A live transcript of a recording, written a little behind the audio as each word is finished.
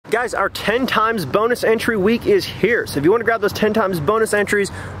Guys, our 10 times bonus entry week is here. So if you want to grab those 10 times bonus entries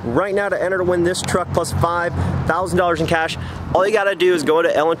right now to enter to win this truck plus $5,000 in cash, all you gotta do is go to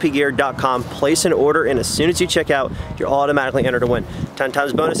lnpgear.com, place an order, and as soon as you check out, you're automatically entered to win. 10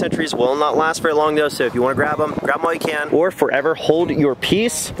 times bonus entries will not last very long though, so if you want to grab them while you can, or forever hold your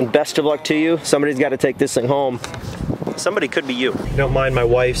peace, and best of luck to you. Somebody's got to take this thing home. Somebody could be you. Don't mind my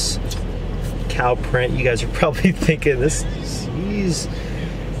wife's cow print. You guys are probably thinking he's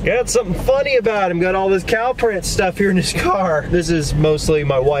got something funny about him, got all this cow print stuff here in his car. This is mostly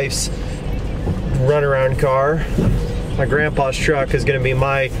my wife's runaround car. My grandpa's truck is gonna be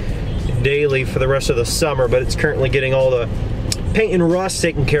my daily for the rest of the summer, but it's currently getting all the paint and rust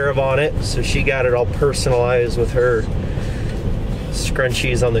taken care of on it, so she got it all personalized with her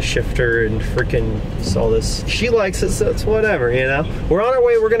scrunchies on the shifter and freaking all this. She likes it, so it's whatever, you know. We're on our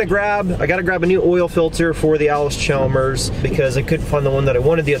way. I gotta grab a new oil filter for the Alice Chalmers because I couldn't find the one that I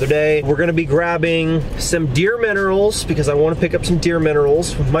wanted the other day. We're gonna be grabbing some deer minerals because I want to pick up some deer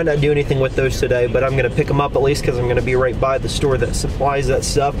minerals. We might not do anything with those today, but I'm gonna pick them up at least because I'm gonna be right by the store that supplies that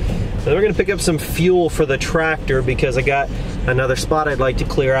stuff. And then we're gonna pick up some fuel for the tractor because I got another spot I'd like to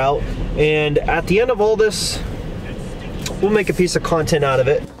clear out. And at the end of all this, we'll make a piece of content out of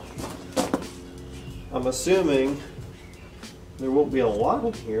it. I'm assuming there won't be a lot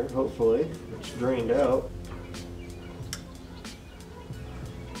in here, hopefully. It's drained out.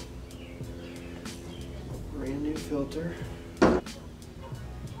 Brand new filter.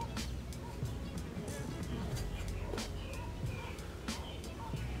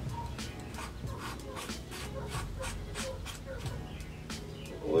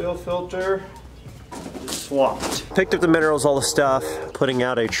 Oil filter. Swapped. Picked up the minerals, all the stuff, putting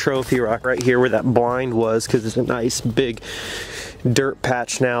out a trophy rock right here where that blind was because it's a nice big dirt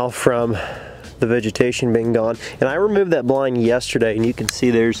patch now from the vegetation being gone. And I removed that blind yesterday and you can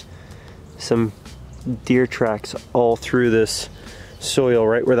see there's some deer tracks all through this soil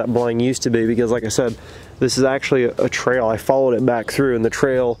right where that blind used to be because like I said, this is actually a trail. I followed it back through and the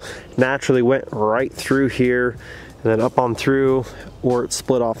trail naturally went right through here and then up on through, or it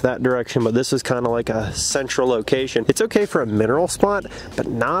split off that direction, but this is kind of like a central location. It's okay for a mineral spot, but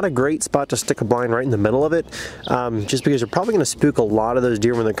not a great spot to stick a blind right in the middle of it, just because you're probably gonna spook a lot of those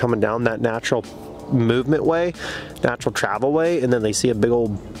deer when they're coming down that natural movement way, natural travel way, and then they see a big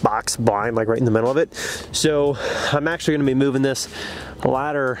old box blind like right in the middle of it. So I'm actually gonna be moving this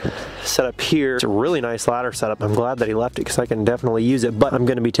ladder setup here. It's a really nice ladder setup. I'm glad that he left it because I can definitely use it, but I'm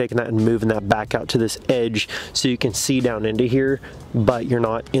gonna be taking that and moving that back out to this edge so you can see down into here, but you're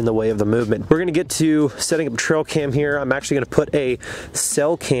not in the way of the movement. We're gonna get to setting up a trail cam here. I'm actually gonna put a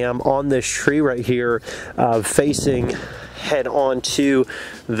cell cam on this tree right here, facing head on to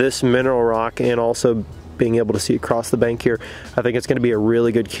this mineral rock and also being able to see across the bank here. I think it's going to be a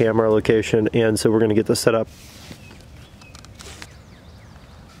really good camera location, and so we're going to get this set up.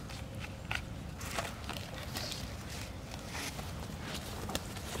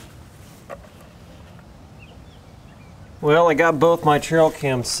 Well, I got both my trail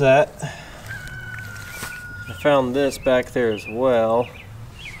cams set. I found this back there as well.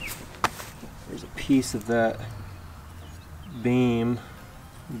 There's a piece of that beam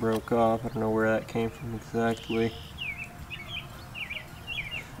broke off. I don't know where that came from exactly.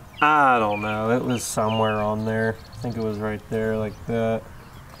 I don't know. It was somewhere on there. I think it was right there like that.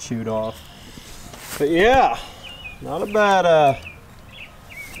 Chewed off. But yeah, not a bad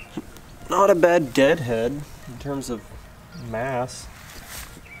deadhead in terms of mass.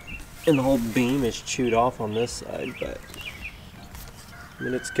 And the whole beam is chewed off on this side, but I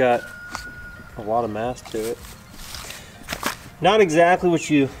mean it's got a lot of mass to it. Not exactly what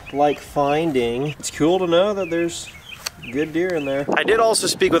you like finding. It's cool to know that there's good deer in there. I did also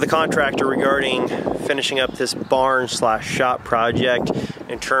speak with a contractor regarding finishing up this barn slash shop project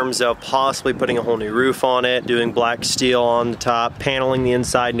in terms of possibly putting a whole new roof on it, doing black steel on the top, paneling the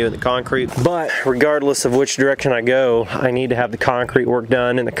inside, and doing the concrete. But regardless of which direction I go, I need to have the concrete work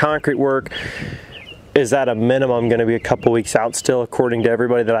done, and the concrete work is at a minimum going to be a couple weeks out still, according to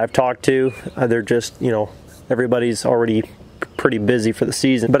everybody that I've talked to. They're just, you know, everybody's already pretty busy for the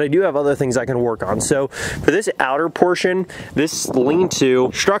season, but I do have other things I can work on. So for this outer portion, this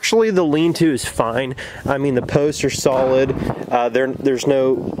lean-to, structurally the lean-to is fine. I mean, the posts are solid. There's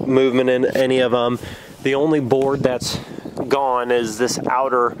no movement in any of them. The only board that's gone is this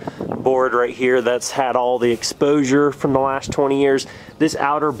outer board right here that's had all the exposure from the last 20 years. This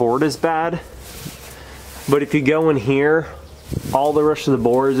outer board is bad, but if you go in here, all the rest of the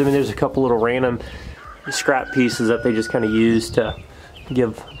boards, I mean, there's a couple little random scrap pieces that they just kind of use to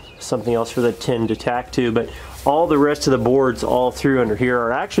give something else for the tin to tack to, but all the rest of the boards all through under here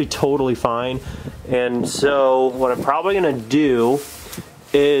are actually totally fine. And so what I'm probably gonna do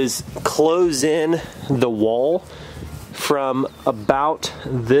is close in the wall from about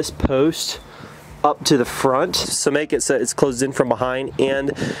this post up to the front, so make it so it's closed in from behind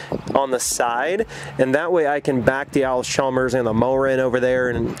and on the side, and that way I can back the Chalmers and the mower in over there,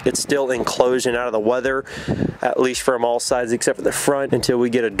 and it's still enclosed and out of the weather, at least from all sides except for the front, until we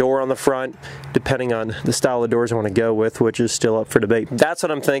get a door on the front, depending on the style of doors I want to go with, which is still up for debate. That's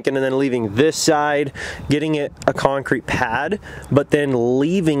what I'm thinking. And then leaving this side, getting it a concrete pad, but then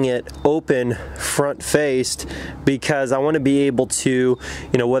leaving it open front faced, because I want to be able to,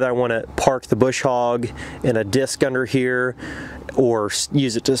 you know, whether I want to park the bush hog in a disc under here or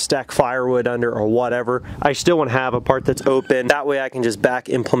use it to stack firewood under or whatever, I still want to have a part that's open. That way I can just back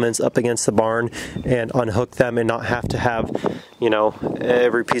implements up against the barn and unhook them and not have to have, you know,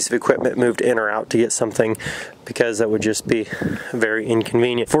 every piece of equipment moved in or out to get something, because that would just be very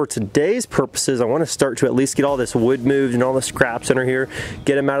inconvenient. For today's purposes, I want to start to at least get all this wood moved and all the scraps under here,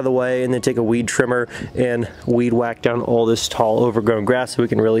 get them out of the way, and then take a weed trimmer and weed whack down all this tall overgrown grass so we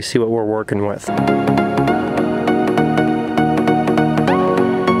can really see what we're working with.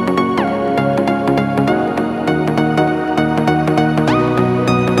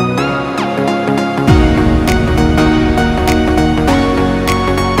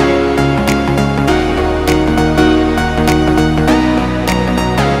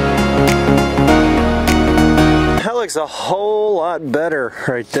 A whole lot better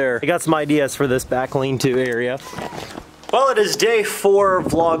right there. I got some ideas for this back lean-to area. Well, it is day 4 of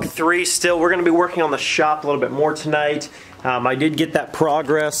vlog 3 still. We're going to be working on the shop a little bit more tonight. I did get that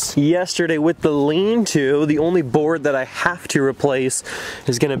progress yesterday with the lean-to. The only board that I have to replace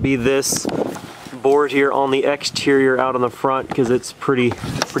is going to be this board here on the exterior out on the front, because it's pretty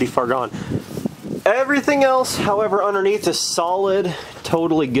far gone. Everything else, however, underneath is solid,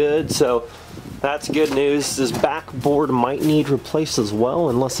 totally good, so that's good news. This backboard might need replaced as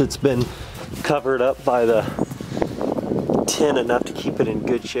well, unless it's been covered up by the tin enough to keep it in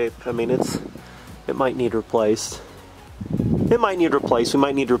good shape. I mean, it might need replaced. It might need replaced. We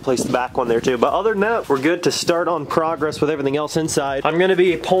might need to replace the back one there too. But other than that, we're good to start on progress with everything else inside. I'm gonna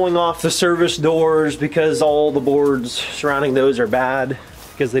be pulling off the service doors because all the boards surrounding those are bad,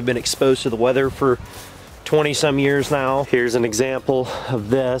 because they've been exposed to the weather for 20 some years now. Here's an example of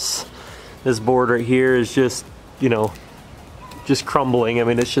this. This board right here is just, you know, just crumbling. I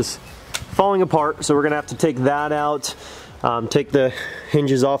mean, it's just falling apart. So we're gonna have to take that out, take the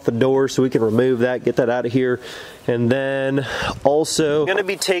hinges off the door so we can remove that, get that out of here. And then also, I'm gonna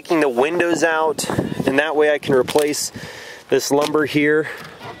be taking the windows out, and that way I can replace this lumber here.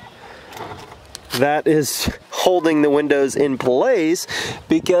 That is holding the windows in place,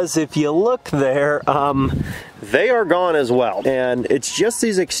 because if you look there, they are gone as well. And it's just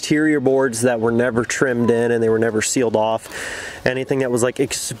these exterior boards that were never trimmed in and they were never sealed off. Anything that was like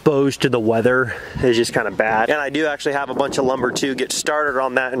exposed to the weather is just kind of bad. And I do actually have a bunch of lumber to get started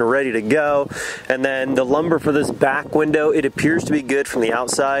on that and ready to go. And then the lumber for this back window, it appears to be good from the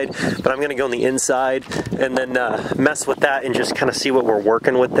outside, but I'm gonna go on the inside and then mess with that and just kind of see what we're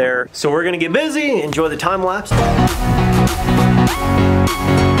working with there. So we're gonna get busy, enjoy the time lapse.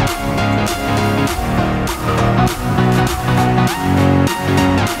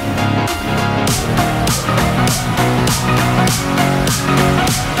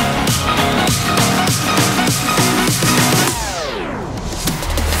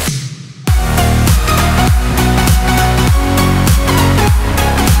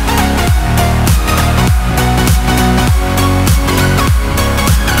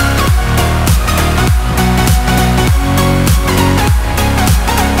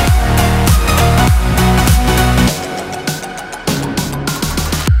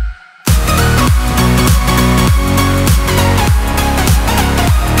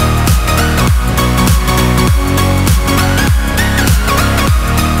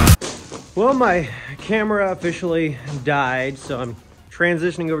 Well, my camera officially died, so I'm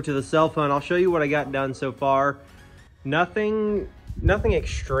transitioning over to the cell phone. I'll show you what I got done so far. Nothing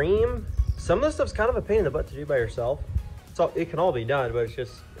extreme. Some of the stuff's kind of a pain in the butt to do by yourself. It can all be done, but it's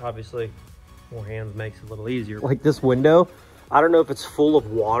just obviously more hands makes it a little easier. Like this window, I don't know if it's full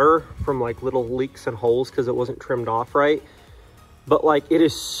of water from like little leaks and holes because it wasn't trimmed off right, but like it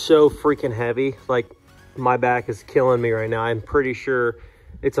is so freaking heavy. Like my back is killing me right now. I'm pretty sure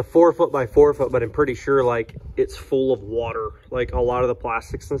it's a 4 foot by 4 foot, but I'm pretty sure like it's full of water, like a lot of the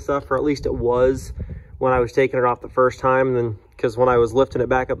plastics and stuff, or at least it was when I was taking it off the first time. And then because when I was lifting it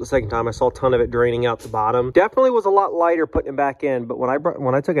back up the second time, I saw a ton of it draining out the bottom. Definitely was a lot lighter putting it back in, but when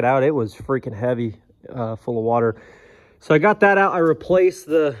I took it out, it was freaking heavy. full of water. So I got that out. I replaced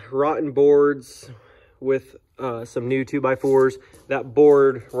the rotten boards with some new 2x4s. That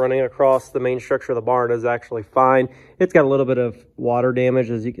board running across the main structure of the barn is actually fine. It's got a little bit of water damage,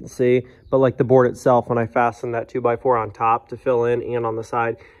 as you can see, but like the board itself, when I fastened that 2x4 on top to fill in and on the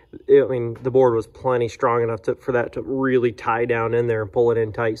side, I mean, the board was plenty strong enough for that to really tie down in there and pull it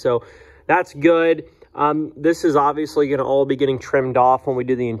in tight. So that's good. This is obviously going to all be getting trimmed off when we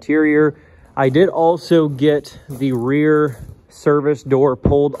do the interior. I did also get the rear service door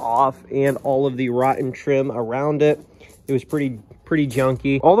pulled off and all of the rotten trim around it. It was pretty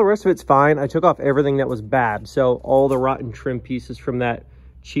junky. All the rest of it's fine. I took off everything that was bad. So all the rotten trim pieces from that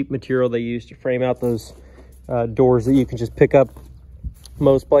cheap material they used to frame out those doors that you can just pick up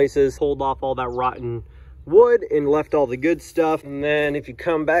most places, pulled off all that rotten wood and left all the good stuff. And then if you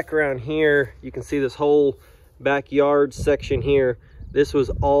come back around here, you can see this whole backyard section here. This was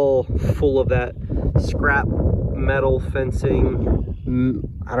all full of that scrap metal fencing,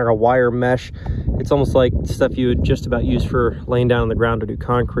 I don't know, wire mesh. It's almost like stuff you would just about use for laying down on the ground to do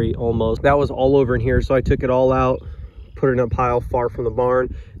concrete almost. That was all over in here, so I took it all out, put it in a pile far from the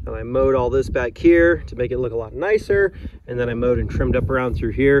barn, and I mowed all this back here to make it look a lot nicer, and then I mowed and trimmed up around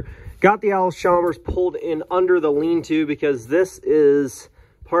through here. Got the Alschaumers pulled in under the lean-to because this is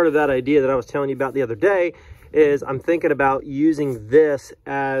part of that idea that I was telling you about the other day. Is I'm thinking about using this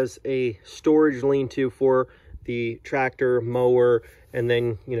as a storage lean-to for the tractor, mower, and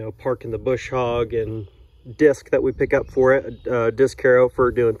then, you know, parking the bush hog and disc that we pick up for it, disc carrow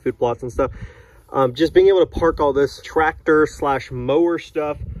for doing food plots and stuff. Just being able to park all this tractor slash mower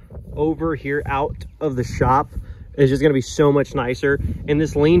stuff over here out of the shop is just going to be so much nicer. And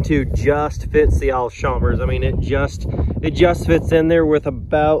this lean-to just fits the Alschaumers. I mean, it just fits in there with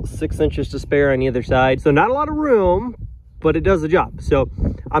about 6 inches to spare on either side. So not a lot of room, but it does the job. So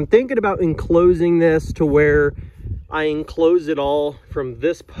I'm thinking about enclosing this to where I enclose it all from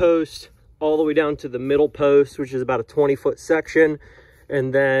this post all the way down to the middle post, which is about a 20-foot section,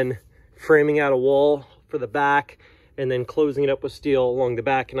 and then framing out a wall for the back, and then closing it up with steel along the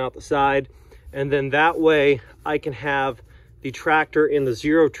back and out the side. And then that way I can have the tractor in the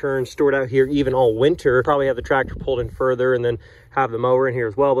zero turn stored out here even all winter. Probably have the tractor pulled in further and then have the mower in here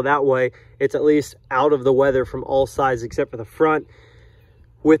as well. But that way it's at least out of the weather from all sides except for the front,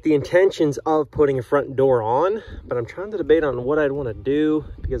 with the intentions of putting a front door on. But I'm trying to debate on what I'd want to do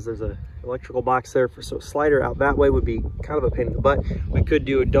because there's a electrical box there, so a slider out that way would be kind of a pain in the butt. We could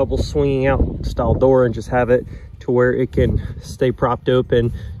do a double swinging out style door and just have it to where it can stay propped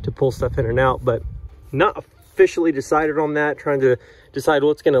open to pull stuff in and out, but not officially decided on that. Trying to decide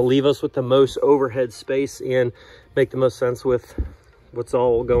what's going to leave us with the most overhead space and make the most sense with what's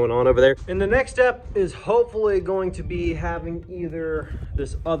all going on over there. And the next step is hopefully going to be having either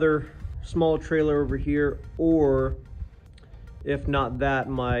this other small trailer over here, or if not that,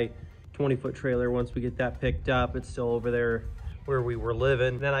 my 20-foot trailer. Once we get that picked up, it's still over there where we were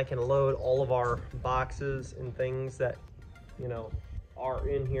living. Then I can load all of our boxes and things that, you know, are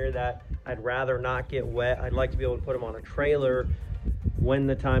in here that I'd rather not get wet. I'd like to be able to put them on a trailer when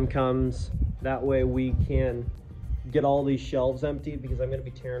the time comes. That way we can get all these shelves empty, because I'm going to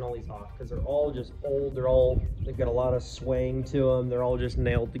be tearing all these off because they're all just old. They've got a lot of swaying to them. They're all just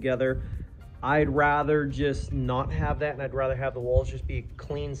nailed together. I'd rather just not have that, and I'd rather have the walls just be a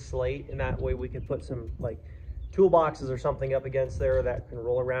clean slate, and that way we can put some like toolboxes or something up against there that can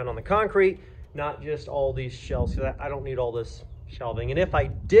roll around on the concrete, not just all these shelves. So that I don't need all this shelving. And if I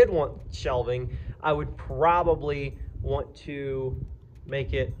did want shelving, I would probably want to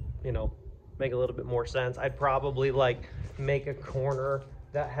make it, you know, make a little bit more sense. I'd probably like make a corner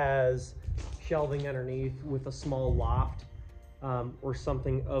that has shelving underneath with a small loft, or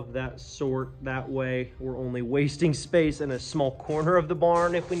something of that sort. That way we're only wasting space in a small corner of the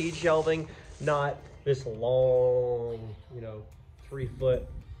barn if we need shelving, not this long, you know, 3-foot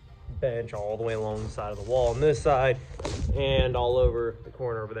bench all the way along the side of the wall on this side and all over the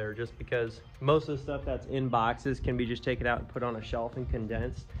corner over there, just because most of the stuff that's in boxes can be just taken out and put on a shelf and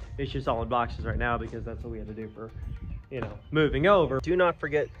condensed. It's just all in boxes right now because that's what we had to do for, you know, moving over. Do not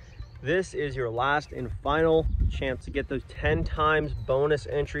forget, this is your last and final chance to get those 10 times bonus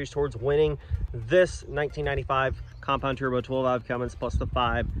entries towards winning this 1995 compound turbo 12-valve Cummins plus the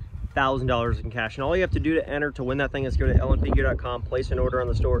 $5,000 in cash. And all you have to do to enter to win that thing is go to lnpgear.com, place an order on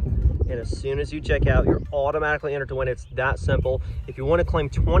the store, and as soon as you check out, you're automatically entered to win. It's that simple. If you want to claim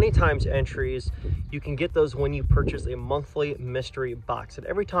 20 times entries, you can get those when you purchase a monthly mystery box. And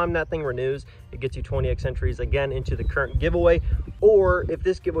every time that thing renews, it gets you 20x entries again into the current giveaway. Or if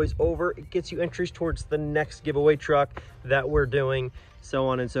this giveaway's over, it gets you entries towards the next giveaway truck that we're doing, so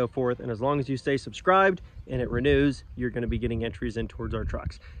on and so forth. And as long as you stay subscribed and it renews, you're going to be getting entries in towards our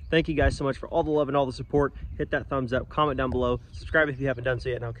trucks. Thank you guys so much for all the love and all the support. Hit that thumbs up, comment down below, subscribe if you haven't done so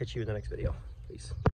yet, and I'll catch you in the next video. Peace.